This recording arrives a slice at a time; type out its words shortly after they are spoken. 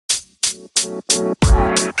Welcome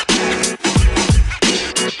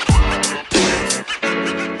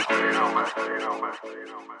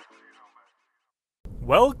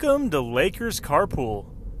to Lakers Carpool.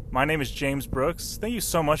 My name is James Brooks. Thank you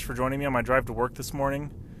so much for joining me on my drive to work this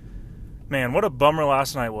morning. Man, what a bummer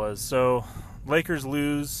last night was. So, Lakers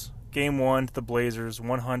lose Game 1 to the Blazers,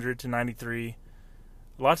 100-93.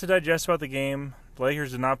 A lot to digest about the game. The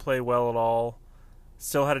Lakers did not play well at all.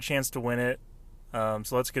 Still had a chance to win it.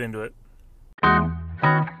 So let's get into it.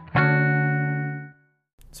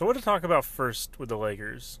 So what to talk about first with the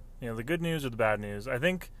Lakers? The good news or the bad news? I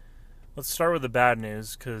think let's start with the bad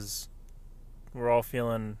news because we're all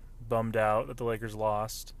feeling bummed out that the Lakers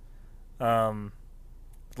lost. The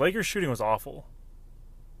Lakers' shooting was awful.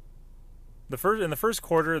 In the first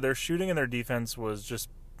quarter, their shooting and their defense was just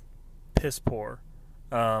piss poor.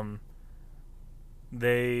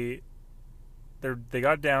 They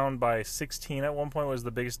got down by 16 at one point. Was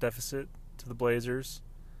the biggest deficit to the Blazers.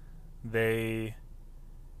 They,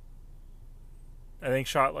 I think,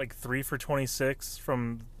 shot like 3 for 26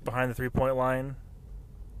 from behind the 3-point line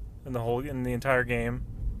in the entire game.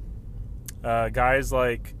 Guys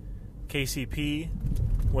like KCP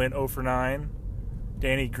went 0 for 9.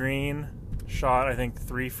 Danny Green shot, I think,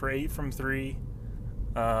 3 for 8 from 3.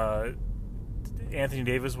 Anthony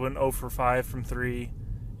Davis went 0 for 5 from 3.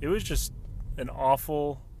 It was just an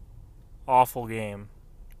awful, awful game.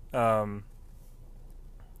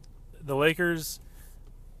 The Lakers,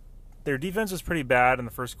 their defense was pretty bad in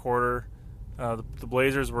the first quarter. The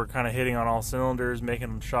Blazers were kind of hitting on all cylinders,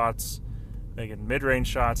 making shots, making mid-range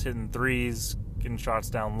shots, hitting threes, getting shots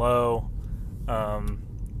down low.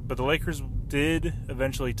 But the Lakers did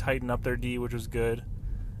eventually tighten up their D, which was good.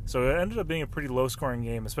 So it ended up being a pretty low-scoring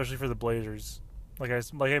game, especially for the Blazers. Like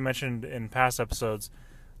I mentioned in past episodes,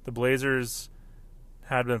 the Blazers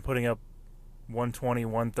had been putting up 120,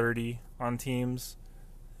 130 on teams.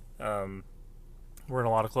 We're in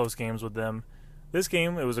a lot of close games with them. This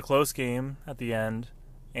game, it was a close game at the end,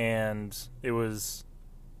 and it was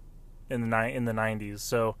in the 90s.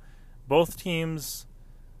 So both teams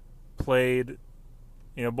played,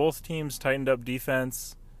 both teams tightened up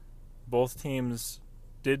defense. Both teams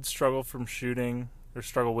did struggle with shooting.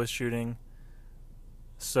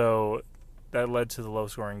 So that led to the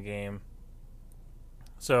low-scoring game.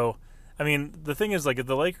 So, the thing is, if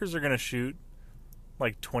the Lakers are going to shoot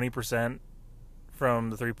 20% from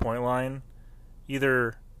the three-point line,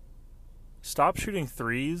 either stop shooting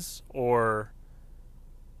threes or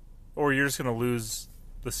you're just going to lose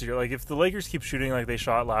the series. If the Lakers keep shooting like they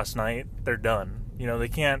shot last night, they're done. You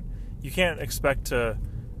can't expect to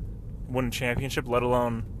win a championship,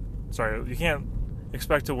 you can't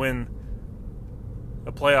expect to win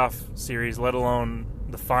a playoff series, let alone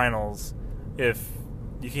the finals, if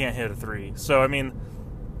you can't hit a three. So,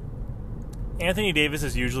 Anthony Davis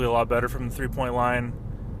is usually a lot better from the three-point line.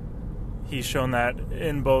 He's shown that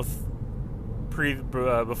in both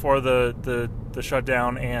before the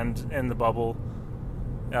shutdown and in the bubble.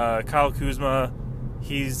 Kyle Kuzma,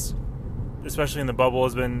 he's, especially in the bubble,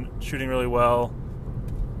 has been shooting really well.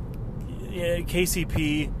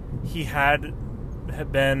 KCP, he had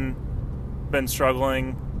been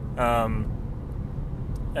struggling,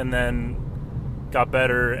 and then got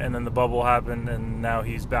better, and then the bubble happened, and now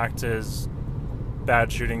he's back to his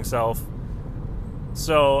bad shooting self.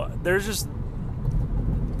 So there's just,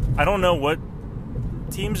 I don't know what,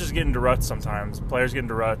 teams just get into ruts sometimes. Players get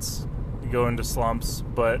into ruts, go into slumps,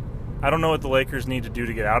 but I don't know what the Lakers need to do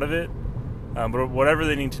to get out of it. But whatever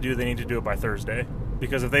they need to do it by Thursday.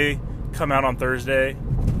 Because if they come out on Thursday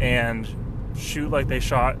and shoot like they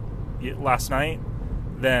shot last night,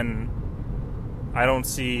 then I don't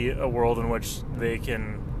see a world in which they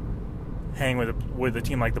can hang with a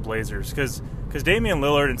team like the Blazers. Because Damian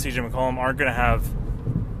Lillard and CJ McCollum aren't going to have,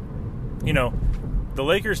 the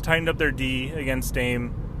Lakers tightened up their D against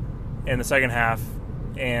Dame in the second half,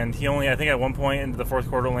 and he only, I think at one point into the fourth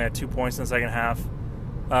quarter, only had 2 points in the second half.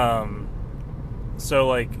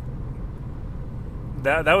 So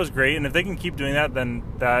that was great, and if they can keep doing that, then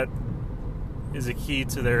that is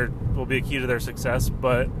will be a key to their success.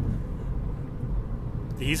 But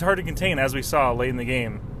he's hard to contain, as we saw late in the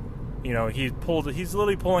game. He's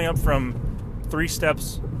literally pulling up from 3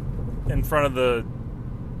 steps in front of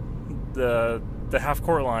the half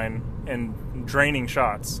court line and draining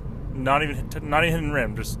shots, not even hitting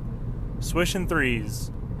rim, just swishing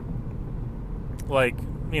threes. I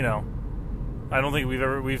don't think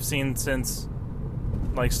we've seen since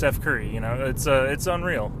Steph Curry. It's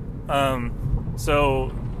unreal.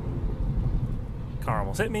 So car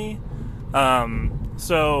almost hit me.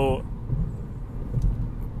 So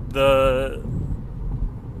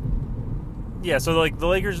Yeah, so like the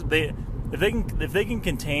Lakers, if they can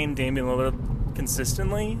contain Damian Lillard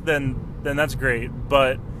consistently, then that's great.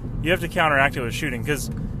 But you have to counteract it with shooting, because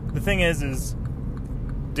the thing is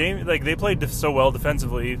they played so well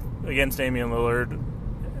defensively against Damian Lillard,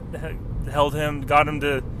 held him, got him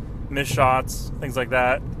to miss shots, things like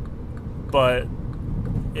that. But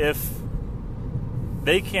if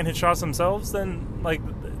they can't hit shots themselves, then like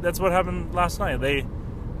that's what happened last night.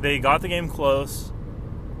 They got the game close.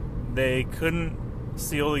 They couldn't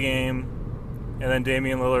seal the game, and then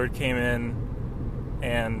Damian Lillard came in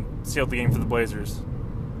and sealed the game for the Blazers,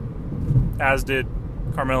 as did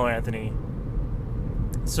Carmelo Anthony.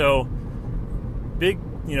 So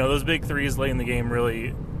those big threes late in the game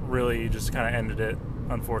really, really just kind of ended it,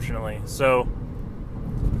 unfortunately. So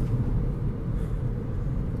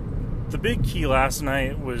the big key last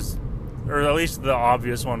night was, or at least the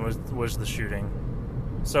obvious one, was the shooting.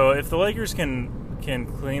 So if the Lakers can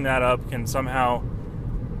clean that up, can somehow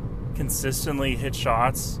consistently hit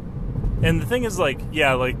shots, and the thing is, like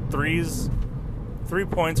 3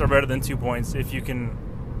 points are better than 2 points. If you can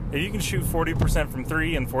shoot 40% from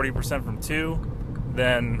 3 and 40% from 2,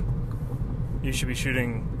 then you should be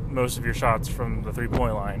shooting most of your shots from the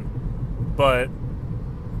 3-point line. But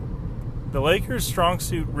the Lakers' strong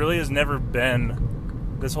suit really has never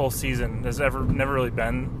been, this whole season, never really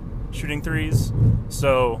been shooting threes.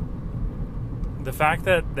 So the fact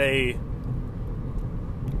that they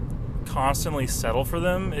constantly settle for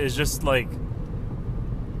them is just like,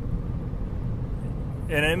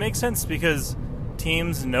 and it makes sense because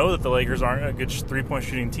teams know that the Lakers aren't a good 3-point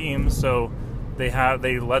shooting team, so they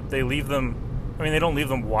leave them. I mean, they don't leave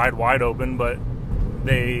them wide open, but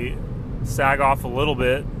they sag off a little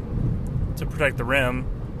bit to protect the rim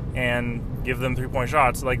and give them 3-point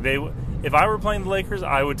shots. Like if I were playing the Lakers,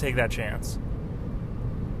 I would take that chance,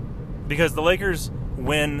 because the Lakers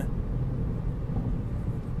win.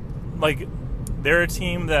 Like, they're a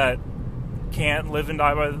team that can't live and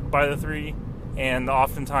die by the three, and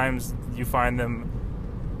oftentimes you find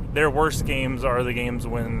their worst games are the games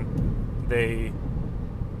when they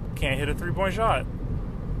can't hit a 3-point shot.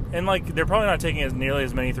 And like, they're probably not taking nearly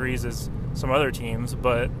as many threes as some other teams,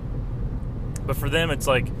 but for them, it's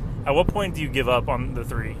like, at what point do you give up on the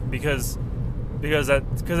three? Because was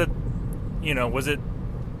it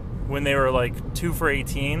when they were like 2 for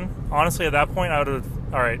 18? Honestly, at that point, I would have,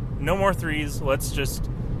 all right, no more threes. Let's just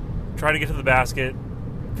try to get to the basket.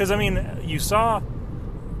 Because I mean, you saw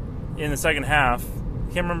in the second half,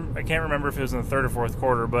 I can't remember if it was in the third or fourth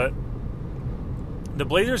quarter, but the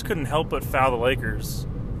Blazers couldn't help but foul the Lakers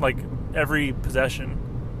like every possession.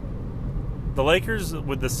 The Lakers,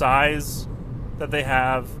 with the size that they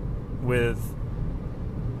have, with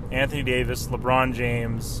Anthony Davis, LeBron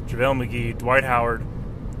James, JaVale McGee, Dwight Howard,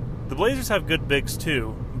 the Blazers have good bigs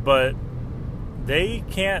too, but they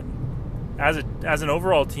can't, as an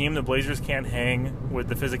overall team, the Blazers can't hang with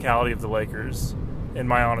the physicality of the Lakers, in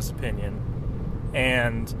my honest opinion.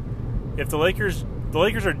 And if the Lakers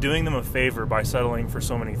are doing them a favor by settling for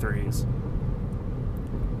so many threes.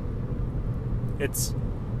 It's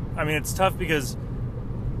tough because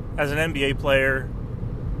as an NBA player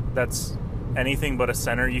that's anything but a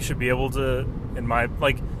center, you should be able to,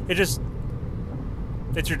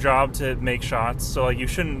 it's your job to make shots, so like you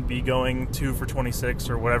shouldn't be going 2 for 26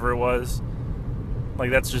 or whatever it was.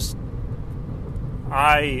 Like, that's just,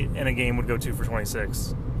 I in a game would go 2 for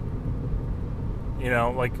 26.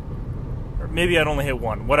 Like, or maybe I'd only hit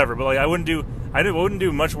 1, whatever, but like I wouldn't do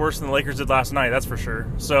much worse than the Lakers did last night, that's for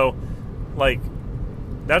sure. So like,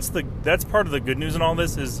 that's part of the good news in all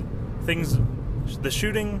this, is the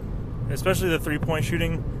shooting, especially the 3-point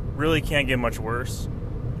shooting, really can't get much worse.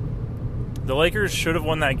 The Lakers should have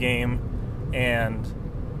won that game, and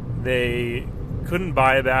they couldn't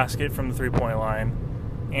buy a basket from the 3-point line.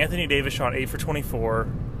 Anthony Davis shot 8 for 24.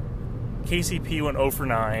 KCP went 0 for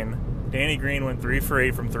 9. Danny Green went 3 for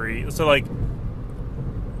 8 from 3. So like,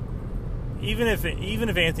 even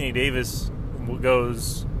if Anthony Davis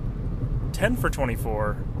goes 10 for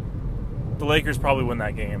 24, the Lakers probably win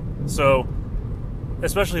that game. So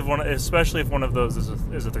especially if one of those is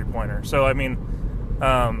a 3-pointer. So I mean,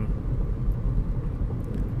 that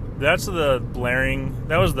was the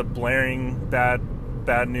blaring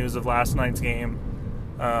bad news of last night's game.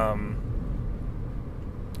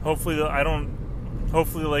 Hopefully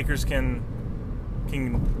the Lakers can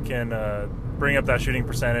bring up that shooting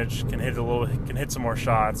percentage, can hit some more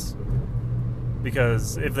shots,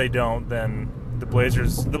 because if they don't, then the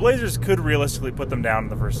Blazers could realistically put them down in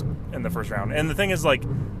the first round. And the thing is, like,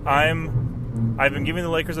 I've been giving the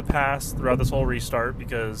Lakers a pass throughout this whole restart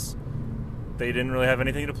because they didn't really have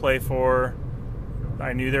anything to play for.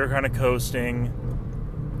 I knew they were kind of coasting.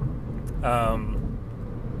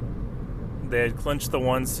 They had clinched the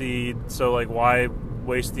 1 seed, so like, why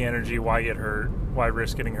waste the energy? Why get hurt? Why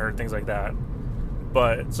risk getting hurt? Things like that.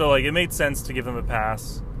 But so like, it made sense to give them a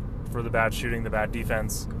pass for the bad shooting, the bad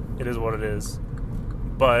defense. It is what it is.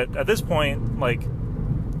 But at this point, like,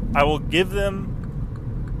 I will give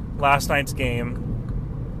them last night's game.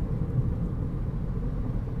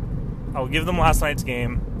 I'll give them last night's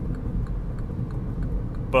game.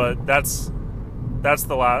 But that's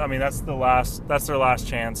the last. I mean, that's their last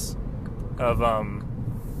chance of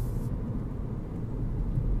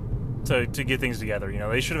to get things together. You know,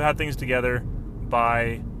 they should have had things together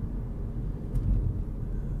by.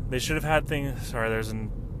 They should have had things. Sorry, there's a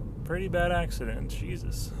pretty bad accident.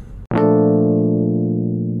 Jesus.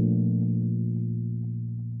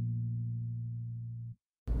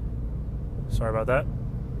 Sorry about that.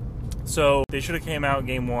 So they should have came out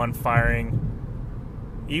game 1 firing.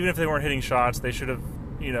 Even if they weren't hitting shots, they should have.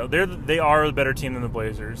 You know, they are a better team than the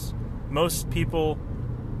Blazers. Most people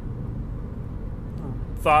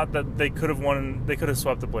thought that they could have won. They could have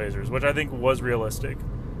swept the Blazers, which I think was realistic.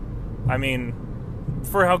 I mean,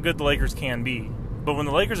 for how good the Lakers can be. But when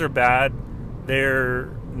the Lakers are bad,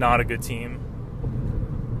 they're not a good team.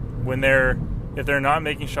 If they're not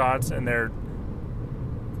making shots and they're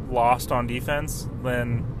lost on defense,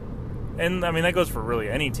 then, and I mean that goes for really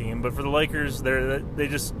any team, but for the Lakers, they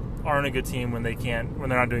just aren't a good team when they're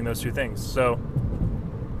not doing those two things. So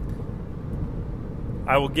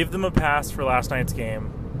I will give them a pass for last night's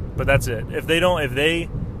game, but that's it. If they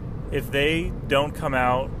don't come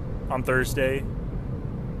out on Thursday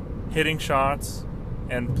hitting shots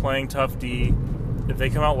and playing tough D, if they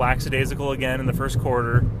come out lackadaisical again in the first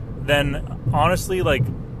quarter, then honestly, like,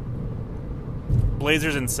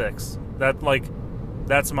 Blazers in 6. If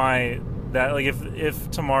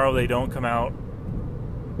tomorrow they don't come out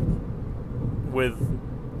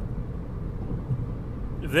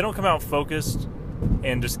if they don't come out focused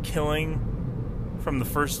and just killing from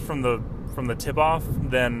the tip off,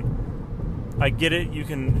 then I get it.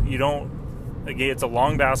 It's a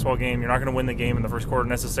long basketball game. You're not going to win the game in the first quarter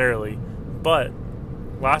necessarily. But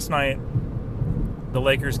last night, the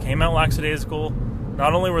Lakers came out lackadaisical.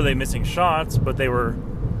 Not only were they missing shots, but they were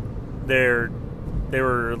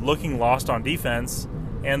looking lost on defense,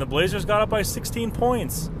 and the Blazers got up by 16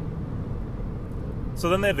 points. So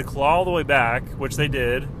then they had to claw all the way back, which they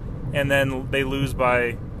did, and then they lose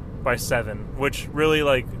by 7, which really,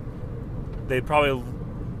 like, it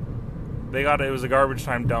was a garbage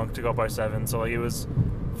time dunk to go up by 7. So like, it was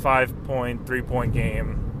 5-point, 3-point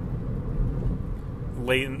game.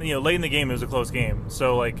 Late in the game, it was a close game.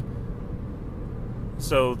 So like,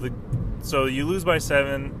 so you lose by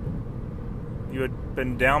 7. You had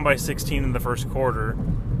been down by 16 in the first quarter.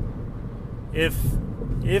 If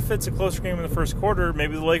it's a closer game in the first quarter,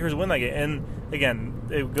 maybe the Lakers win that game. And again,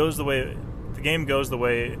 the game goes the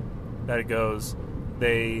way that it goes.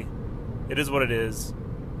 It is what it is.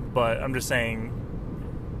 But I'm just saying,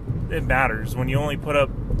 it matters when you only put up.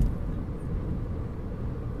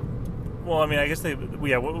 Well, I mean, I guess they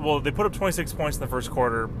put up 26 points in the first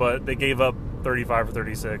quarter, but they gave up 35 or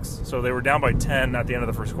 36. So they were down by 10 at the end of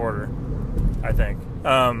the first quarter, I think.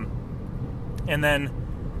 And then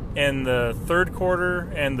in the third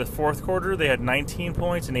quarter and the fourth quarter, they had 19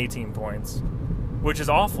 points and 18 points, which is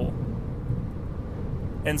awful.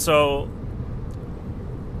 And so,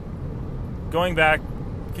 going back,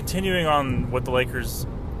 continuing on what the Lakers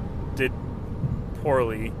did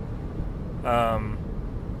poorly,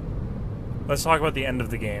 let's talk about the end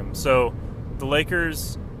of the game. So, the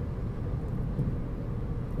Lakers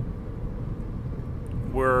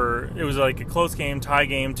it was like a close game, tie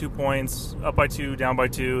game, 2 points, up by 2, down by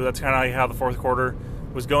 2. That's kind of how the fourth quarter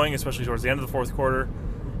was going, especially towards the end of the fourth quarter.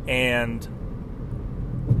 And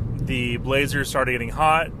the Blazers started getting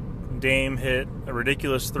hot. Dame hit a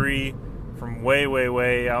ridiculous 3 from way, way,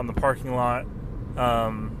 way out in the parking lot.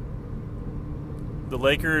 The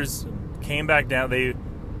Lakers came back down. They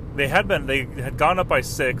had gone up by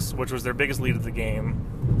 6, which was their biggest lead of the game.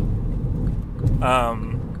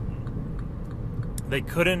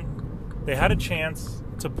 They had a chance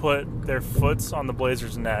to put their foots on the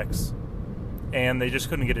Blazers' necks, and they just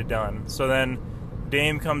couldn't get it done. So then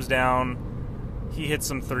Dame comes down, he hits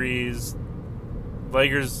some threes.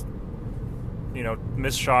 Lakers,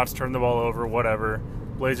 miss shots, turn the ball over, whatever.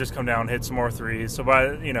 Blazers come down, hit some more threes. So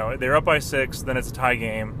they're up by 6, then it's a tie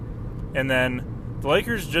game. And then the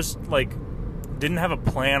Lakers just, didn't have a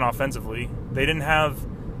plan offensively. They didn't have,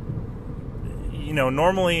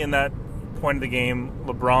 normally in that point of the game,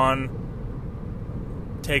 LeBron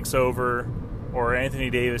takes over or Anthony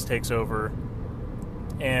Davis takes over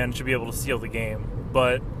and should be able to seal the game.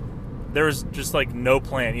 But there was just like no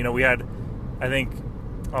plan. You know, we had, I think,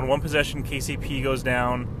 on one possession, KCP goes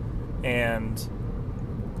down and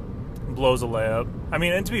blows a layup. I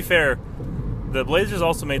mean, and to be fair, the Blazers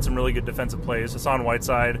also made some really good defensive plays. Hassan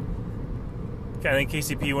Whiteside, I think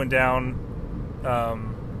KCP went down.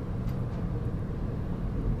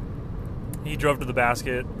 He drove to the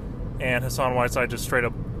basket, and Hassan Whiteside just straight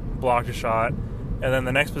up blocked a shot. And then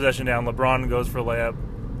the next possession down, LeBron goes for a layup.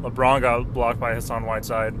 LeBron got blocked by Hassan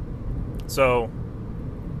Whiteside. So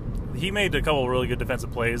he made a couple of really good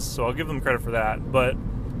defensive plays, so I'll give them credit for that. But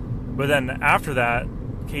then after that,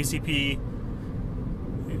 KCP,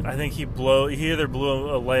 I think he either blew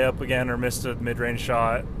a layup again or missed a mid-range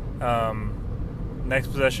shot. Next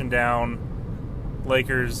possession down,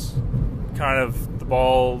 Lakers kind of the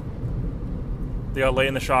ball. They got late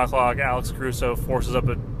in the shot clock. Alex Caruso forces up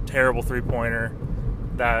a terrible three-pointer.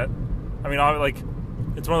 That, I mean, like,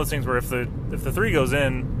 it's one of those things where if the three goes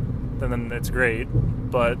in, then it's great.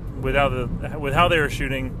 But with how they were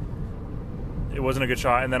shooting, it wasn't a good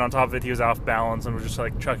shot. And then on top of it, he was off balance and was just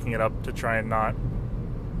like chucking it up to try and not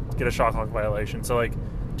get a shot clock violation. So like,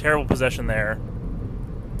 terrible possession there.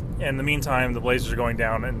 In the meantime, the Blazers are going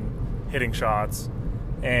down and hitting shots.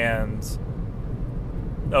 And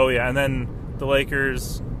and then the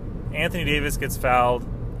Lakers, Anthony Davis gets fouled.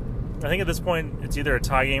 I think at this point it's either a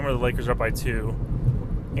tie game or the Lakers are up by 2.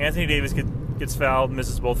 Anthony Davis gets fouled,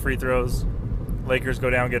 misses both free throws. Lakers go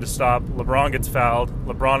down, get a stop. LeBron gets fouled.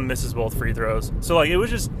 LeBron misses both free throws. So like, it was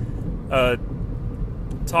just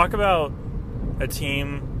talk about a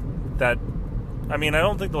team that, I mean, I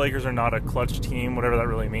don't think the Lakers are not a clutch team, whatever that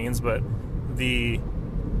really means, but the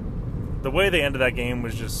way they ended that game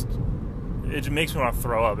was just, it makes me want to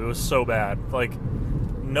throw up. It was so bad. Like,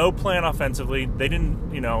 no plan offensively. They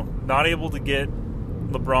didn't, not able to get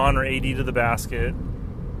LeBron or AD to the basket,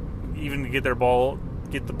 even to get the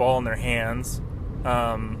ball in their hands.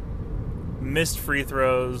 Missed free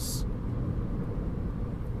throws.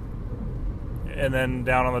 And then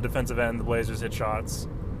down on the defensive end, the Blazers hit shots.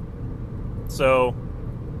 So,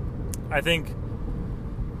 I think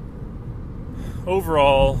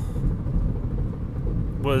overall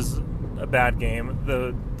was a bad game.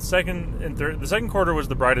 The second quarter was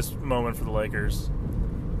the brightest moment for the Lakers.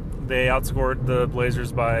 They outscored the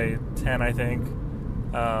Blazers by 10, I think.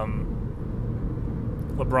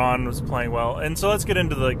 LeBron was playing well, and so let's get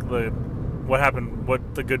into what happened,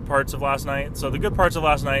 what the good parts of last night. So the good parts of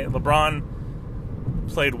last night, LeBron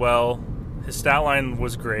played well. His stat line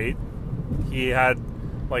was great. He had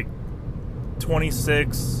like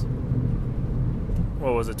 26,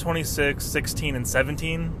 16, and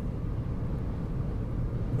 17,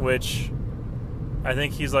 which I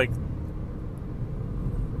think he's like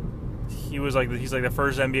the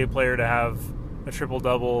first NBA player to have a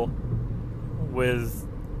triple-double with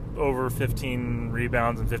over 15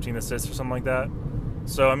 rebounds and 15 assists or something like that.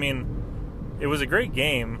 So, I mean, it was a great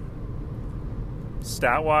game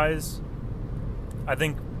stat-wise. I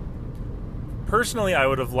think, personally, I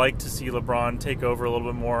would have liked to see LeBron take over a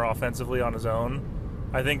little bit more offensively on his own.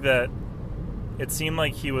 I think that it seemed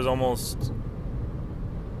like he was almost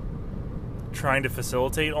trying to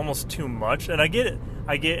facilitate almost too much. And I get it.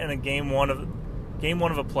 I get in a game one of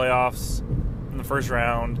a playoffs in the first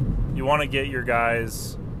round, you want to get your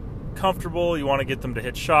guys comfortable. You want to get them to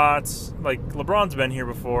hit shots. Like, LeBron's been here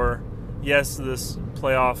before. Yes, this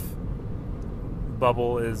playoff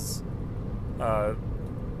bubble is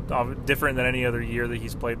different than any other year that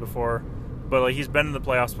he's played before. But like, he's been in the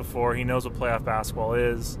playoffs before. He knows what playoff basketball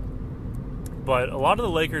is. But a lot of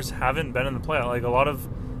the Lakers haven't been in the playoff. Like, a lot of,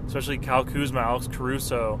 especially Kyle Kuzma, Alex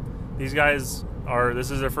Caruso, these guys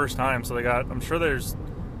this is their first time. So I'm sure there's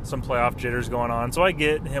some playoff jitters going on. So I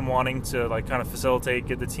get him wanting to like kind of facilitate,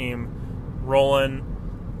 get the team rolling,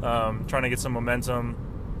 trying to get some momentum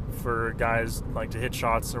for guys like to hit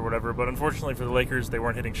shots or whatever. But unfortunately for the Lakers, they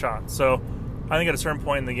weren't hitting shots. So I think at a certain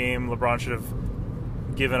point in the game, LeBron should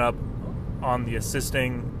have given up on the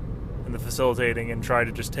assisting and the facilitating and tried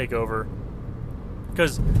to just take over.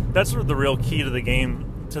 Because that's sort of the real key to the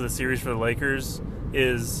game, to the series for the Lakers,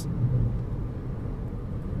 is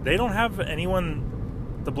they don't have anyone.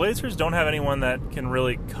 The Blazers don't have anyone that can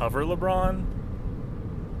really cover LeBron.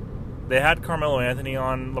 They had Carmelo Anthony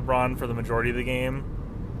on LeBron for the majority of the game,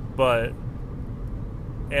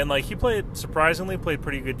 and like, he surprisingly played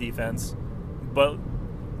pretty good defense, but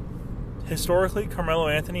historically Carmelo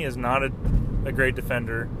Anthony is not a great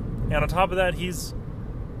defender. And on top of that, he's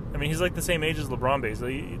like the same age as LeBron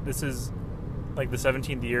basically. This is like the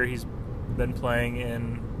 17th year he's been playing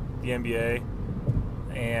in the NBA,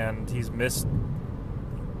 and he's missed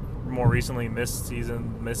more recently missed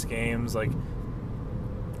games. Like,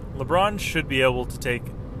 LeBron should be able to take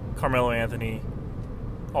Carmelo Anthony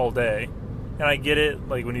all day. And I get it,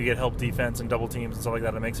 like, when you get help defense and double teams and stuff like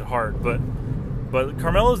that, it makes it hard. But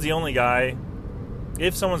Carmelo's the only guy,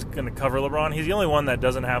 if someone's going to cover LeBron, he's the only one that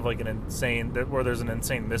doesn't have, like, where there's an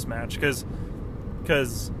insane mismatch.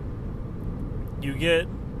 Because you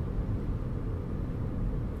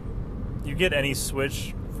get any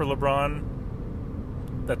switch for LeBron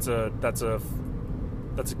that's a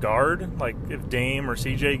guard. Like, if Dame or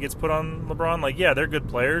CJ gets put on LeBron, like, yeah, they're good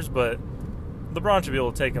players, but LeBron should be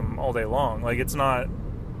able to take them all day long. Like, it's not...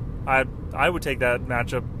 I would take that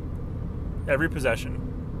matchup every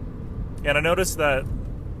possession. And I noticed that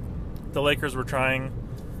the Lakers were trying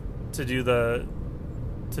to do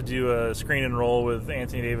a screen and roll with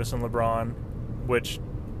Anthony Davis and LeBron, which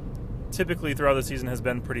typically throughout the season has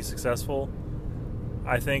been pretty successful.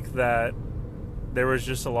 I think that there was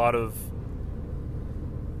just a lot of...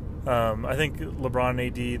 I think LeBron and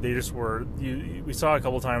AD, they just were... we saw a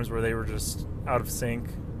couple times where they were just out of sync,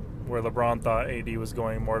 where LeBron thought AD was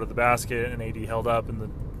going more to the basket and AD held up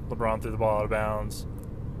and LeBron threw the ball out of bounds.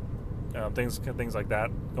 Things like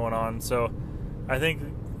that going on. So I think,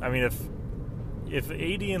 I mean, if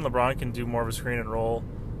AD and LeBron can do more of a screen and roll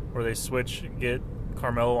where they switch, get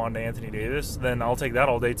Carmelo onto Anthony Davis, then I'll take that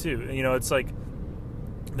all day too. You know, it's like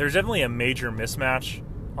there's definitely a major mismatch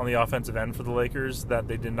on the offensive end for the Lakers that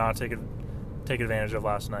they did not take advantage of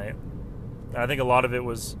last night. And I think a lot of it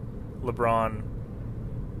was LeBron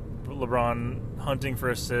hunting for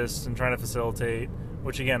assists and trying to facilitate,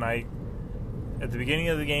 which again, at the beginning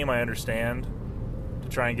of the game I understand, to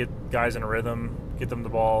try and get guys in a rhythm, get them the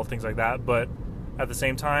ball, things like that, but at the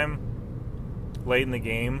same time, late in the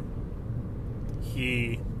game,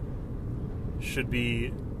 he should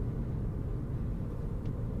be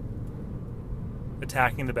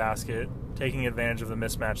attacking the basket, taking advantage of the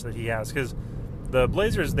mismatch that he has, because the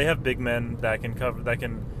Blazers, they have big men that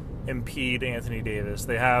can impede Anthony Davis.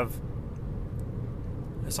 They have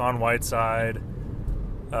Hassan Whiteside,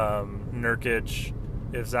 Nurkic,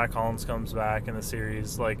 if Zach Collins comes back in the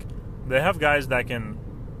series. Like, they have guys that can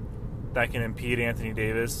impede Anthony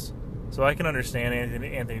Davis. So I can understand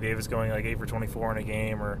Anthony Davis going like 8 for 24 in a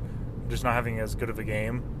game, or just not having as good of a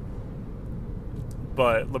game.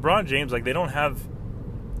 But LeBron James, like, they don't have...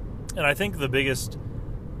 And I think the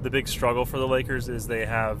big struggle for the Lakers is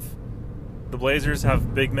the Blazers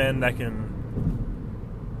have big men that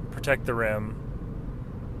can protect the rim,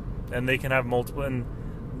 and they can have multiple, and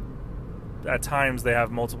at times they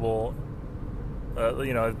have multiple, they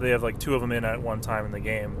have like two of them in at one time in the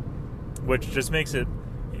game, which just makes it,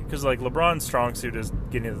 because like LeBron's strong suit is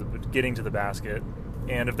getting to the basket,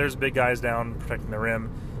 and if there's big guys down protecting the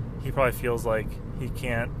rim, he probably feels like he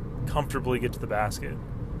can't comfortably get to the basket.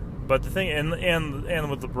 But the thing, and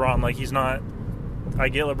with LeBron, like, he's not... I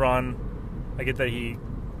get LeBron. I get that he,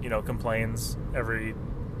 complains every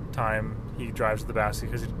time he drives to the basket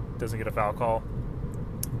because he doesn't get a foul call.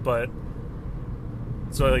 But,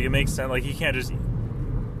 so, like, it makes sense. Like, he can't just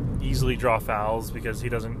easily draw fouls because he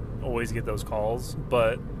doesn't always get those calls.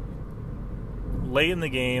 But late in the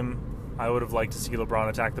game, I would have liked to see LeBron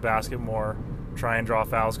attack the basket more, try and draw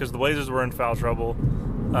fouls, because the Blazers were in foul trouble.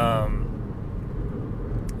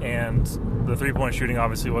 And the three-point shooting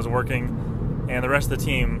obviously wasn't working, and the rest of the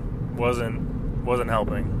team wasn't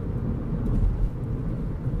helping.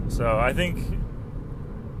 So I think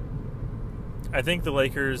the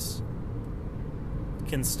Lakers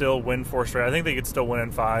can still win 4 straight. I think they could still win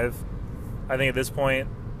in 5. I think at this point,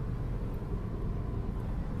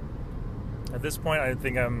 I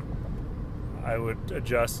think I would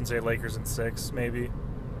adjust and say Lakers in 6 maybe.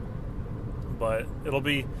 But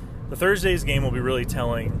the Thursday's game will be really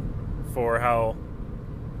telling for how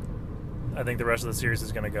I think the rest of the series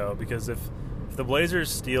is going to go. Because if the Blazers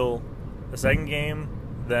steal the second game,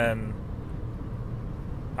 then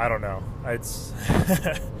I don't know. I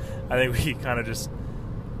think we kind of just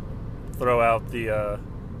throw out the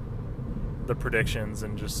predictions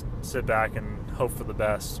and just sit back and hope for the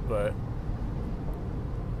best. But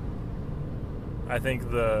I think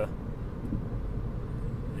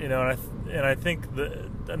I think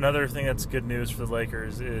another thing that's good news for the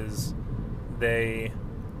Lakers is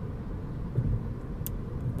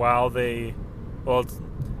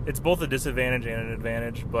it's both a disadvantage and an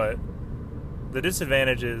advantage, but the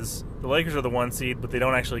disadvantage is the Lakers are the 1 seed, but they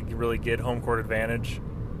don't actually really get home court advantage.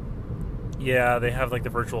 Yeah, they have like the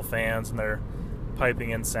virtual fans and they're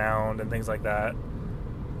piping in sound and things like that,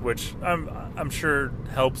 which I'm sure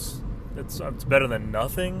helps. It's better than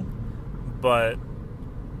nothing, but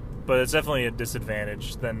it's definitely a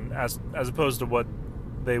disadvantage than as opposed to what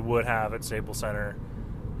they would have at Staples Center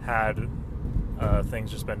had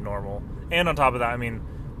things just been normal. And on top of that, I mean,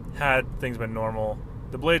 had things been normal,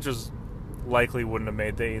 the Blazers likely wouldn't have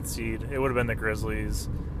made the 8th seed. It would have been the Grizzlies.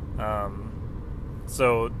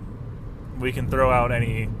 So we can throw out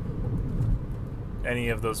any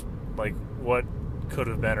of those, like, what could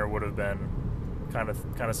have been or would have been kind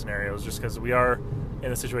of scenarios, just because we are in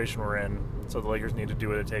the situation we're in. So the Lakers need to do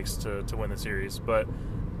what it takes to win the series. But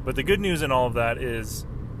the good news in all of that is,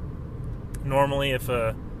 normally if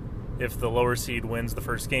the lower seed wins the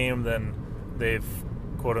first game, then they've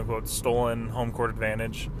quote unquote stolen home court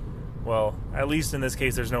advantage. Well, at least in this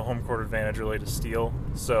case, there's no home court advantage really to steal.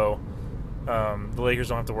 So the Lakers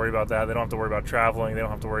don't have to worry about that. They don't have to worry about traveling. They don't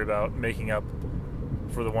have to worry about making up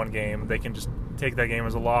for the one game. They can just take that game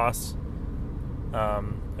as a loss,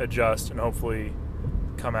 adjust, and hopefully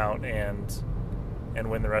come out and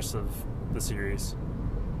win the rest of the series.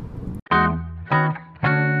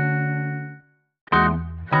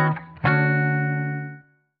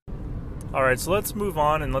 All right, so let's move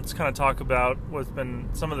on and let's kind of talk about what's been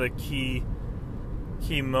some of the key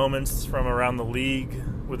moments from around the league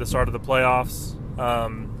with the start of the playoffs.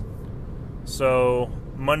 So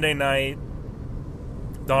Monday night,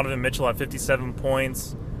 Donovan Mitchell had 57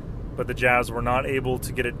 points, but the Jazz were not able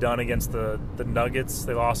to get it done against the Nuggets.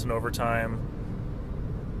 They lost in overtime.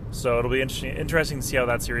 So it'll be interesting to see how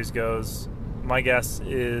that series goes. My guess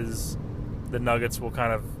is the Nuggets will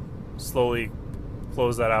kind of slowly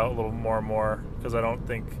close that out a little more and more, because I don't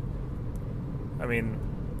think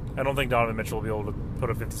Donovan Mitchell will be able to put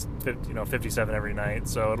a 57 every night.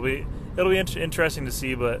 So it'll be interesting to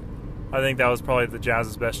see, but I think that was probably the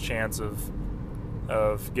Jazz's best chance of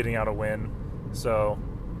getting out a win. So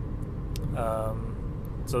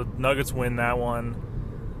so Nuggets win that one.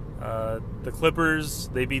 The Clippers,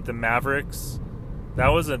 they beat the Mavericks. That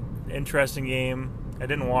was an interesting game. I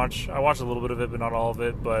watched a little bit of it, but not all of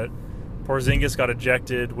it. But Porzingis got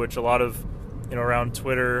ejected, which a lot of, around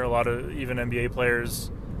Twitter, a lot of even NBA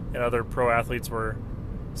players and other pro athletes were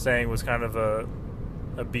saying was kind of a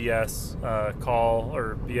BS call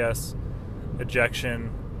or BS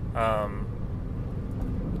ejection.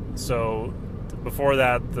 So before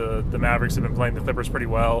that, the Mavericks have been playing the Clippers pretty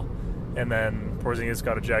well, and then Porzingis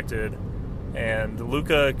got ejected, and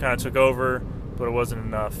Luka kind of took over, but it wasn't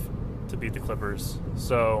enough to beat the Clippers.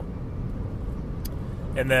 So,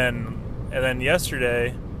 and then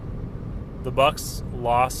yesterday, the Bucks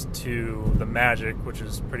lost to the Magic, which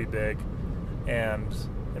is pretty big, and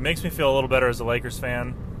it makes me feel a little better as a Lakers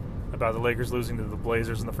fan about the Lakers losing to the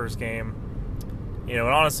Blazers in the first game. And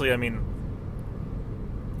honestly, I mean,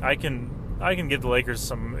 I can give the Lakers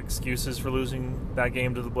some excuses for losing that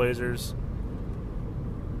game to the Blazers,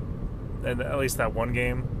 and at least that one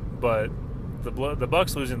game. But the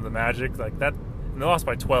Bucks losing to the Magic, like that, and they lost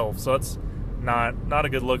by 12, so that's not a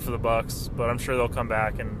good look for the Bucks. But I'm sure they'll come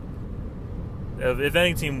back, and if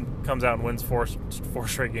any team comes out and wins four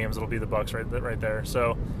straight games, it'll be the Bucks right there.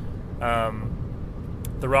 So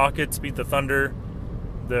the Rockets beat the Thunder,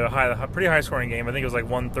 pretty high scoring game. I think it was like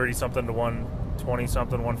 130 something to 120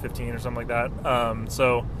 something, 115 or something like that.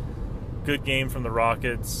 So good game from the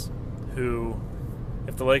Rockets, who,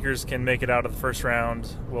 if the Lakers can make it out of the first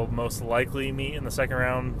round, will most likely meet in the second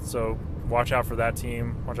round. So watch out for that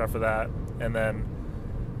team. Watch out for that. And then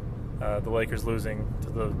the Lakers losing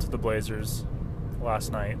to the Blazers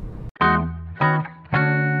last night.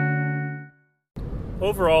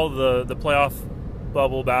 Overall, the playoff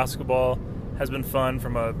bubble basketball has been fun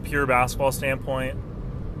from a pure basketball standpoint.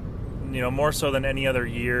 More so than any other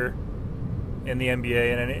year in the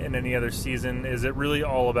NBA and in any other season, is it really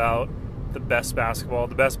all about the best basketball.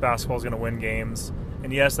 The best basketball is going to win games.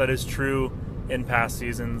 And yes, that is true in past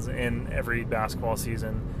seasons, in every basketball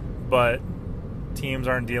season. But teams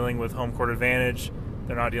aren't dealing with home court advantage.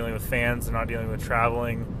 They're not dealing with fans. They're not dealing with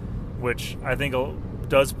traveling, which I think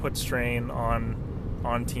does put strain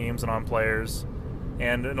on teams and on players.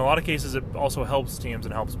 And in a lot of cases, it also helps teams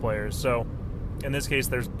and helps players. So in this case,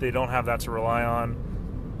 they don't have that to rely on.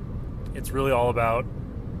 It's really all about,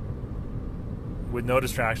 with no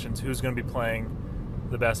distractions, who's going to be playing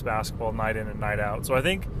the best basketball night in and night out. So I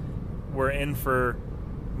think we're in for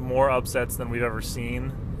more upsets than we've ever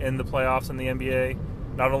seen in the playoffs in the NBA,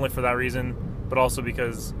 not only for that reason, but also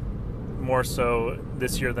because more so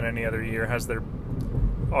this year than any other year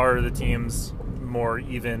are the teams more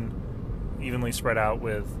evenly spread out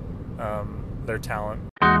with their talent.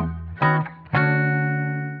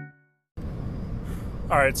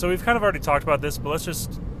 All right, so we've kind of already talked about this, but let's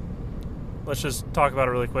just talk about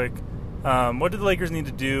it really quick. What do the Lakers need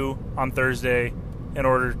to do on Thursday in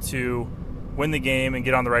order to win the game and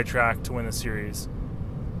get on the right track to win the series?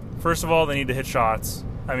 first of all, they need to hit shots.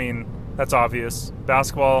 I mean, that's obvious.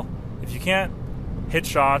 Basketball, if you can't hit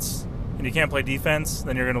shots and you can't play defense,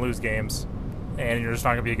 then you're going to lose games, and you're just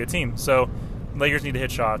not going to be a good team. So, Lakers need to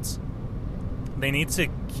hit shots. They need to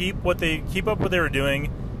keep up what they were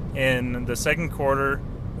doing in the second quarter,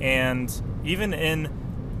 and even in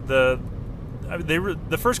the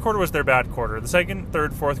first quarter was their bad quarter. The second,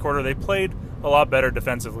 third, fourth quarter, they played a lot better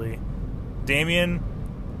defensively. Damian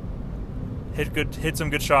hit some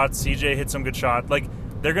good shots. CJ hit some good shots. Like,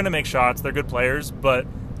 they're going to make shots. They're good players, but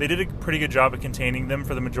they did a pretty good job of containing them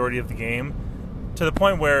for the majority of the game, to the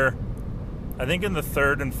point where I think in the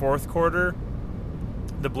third and fourth quarter,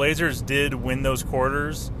 the Blazers did win those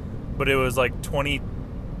quarters, but it was like 22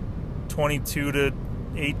 to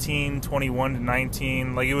 18, 21 to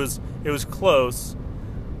 19. Like, it was close.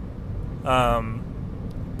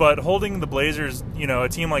 But holding the Blazers, a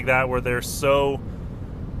team like that where they're so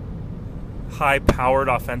high-powered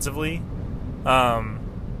offensively,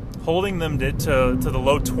 holding them to the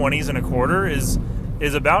low 20s in a quarter is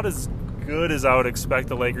about as good as I would expect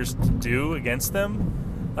the Lakers to do against them.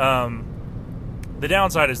 The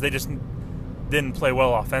downside is they just didn't play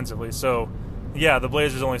well offensively. So, yeah, the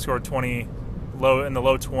Blazers only scored 20 in the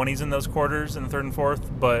low 20s in those quarters in the third and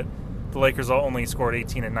fourth, but the Lakers only scored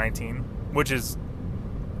 18 and 19, which is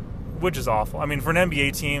awful. I mean, for an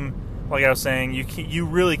NBA team, like I was saying, you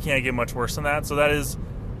really can't get much worse than that. So that is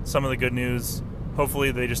some of the good news.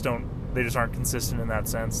 Hopefully they just aren't consistent in that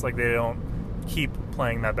sense. Like, they don't keep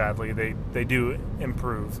playing that badly. They do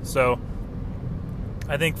improve. So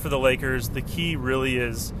I think for the Lakers, the key really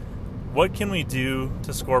is, what can we do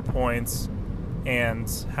to score points and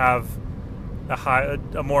have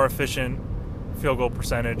a more efficient field goal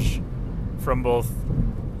percentage from both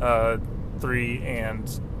 3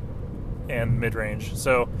 and mid-range.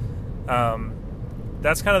 So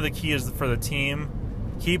that's kind of the key is for the team.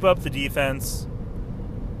 Keep up the defense,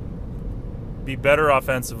 be better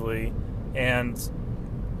offensively, and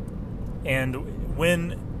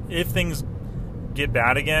if things get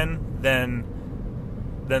bad again, then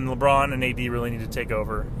LeBron and AD really need to take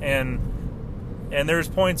over. And there's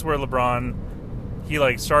points where LeBron, he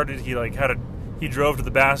drove to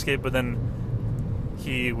the basket, but then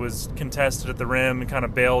he was contested at the rim and kind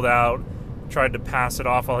of bailed out, tried to pass it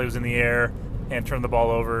off while he was in the air and turned the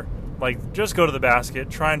ball over. Like, just go to the basket,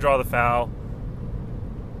 try and draw the foul.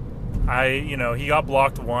 He got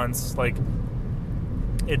blocked once. Like,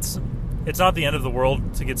 it's not the end of the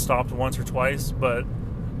world to get stopped once or twice, but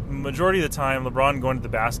majority of the time, LeBron going to the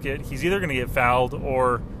basket, he's either going to get fouled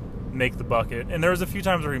or make the bucket. And there was a few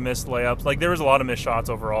times where he missed layups. Like, there was a lot of missed shots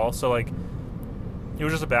overall. So, like, it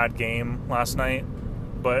was just a bad game last night.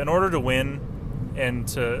 But in order to win and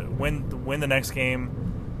to win the next game,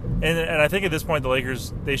 and I think at this point the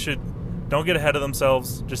Lakers, don't get ahead of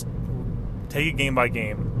themselves. Just take it game by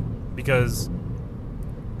game, because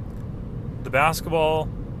the basketball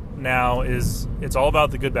now it's all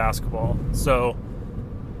about the good basketball. So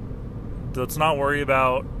let's not worry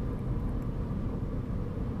about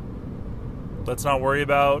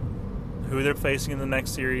who they're facing in the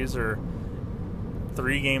next series or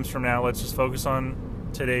 3 games from now. Let's just focus on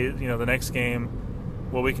today, the next game,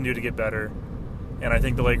 what we can do to get better. And I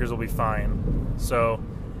think the Lakers will be fine. So,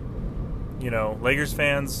 Lakers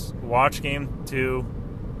fans, watch Game 2.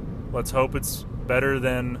 Let's hope it's better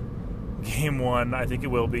than Game 1. I think it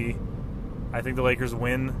will be. I think the Lakers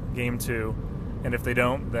win Game 2. And if they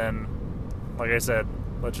don't, then, like I said,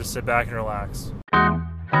 let's just sit back and relax.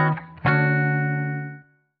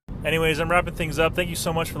 Anyways, I'm wrapping things up. Thank you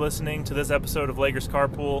so much for listening to this episode of Lakers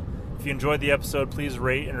Carpool. If you enjoyed the episode, please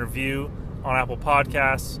rate and review on Apple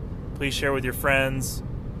Podcasts. Please share with your friends.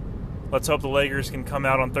 Let's hope the Lakers can come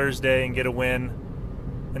out on Thursday and get a win.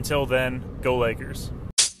 Until then, go Lakers.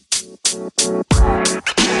 You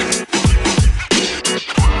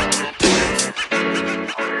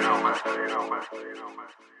know, man.